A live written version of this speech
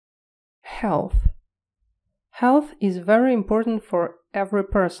health. Health is very important for every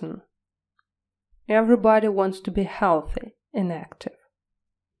person. Everybody wants to be healthy and active.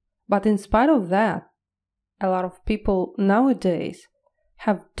 But in spite of that, a lot of people nowadays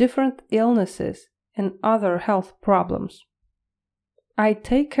have different illnesses and other health problems. I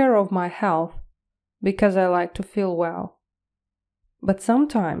take care of my health because I like to feel well. But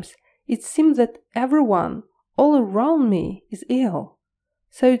sometimes it seems that everyone all around me is ill,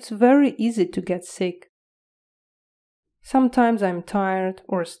 so it's very easy to get sick. Sometimes I'm tired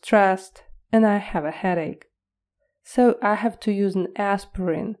or stressed and I have a headache, so I have to use an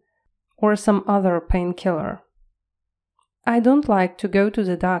aspirin or some other painkiller. I don't like to go to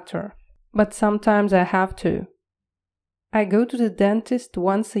the doctor, but sometimes I have to. I go to the dentist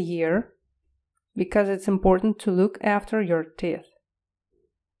once a year because it's important to look after your teeth.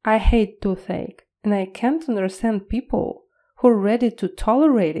 I hate toothache, and I can't understand people who are ready to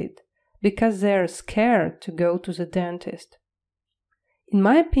tolerate it because they are scared to go to the dentist. In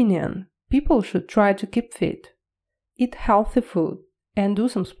my opinion, people should try to keep fit, eat healthy food, and do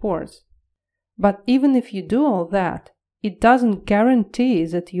some sports. But even if you do all that, it doesn't guarantee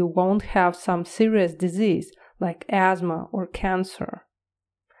that you won't have some serious disease like asthma or cancer.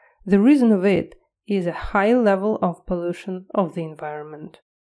 The reason of it is a high level of pollution of the environment.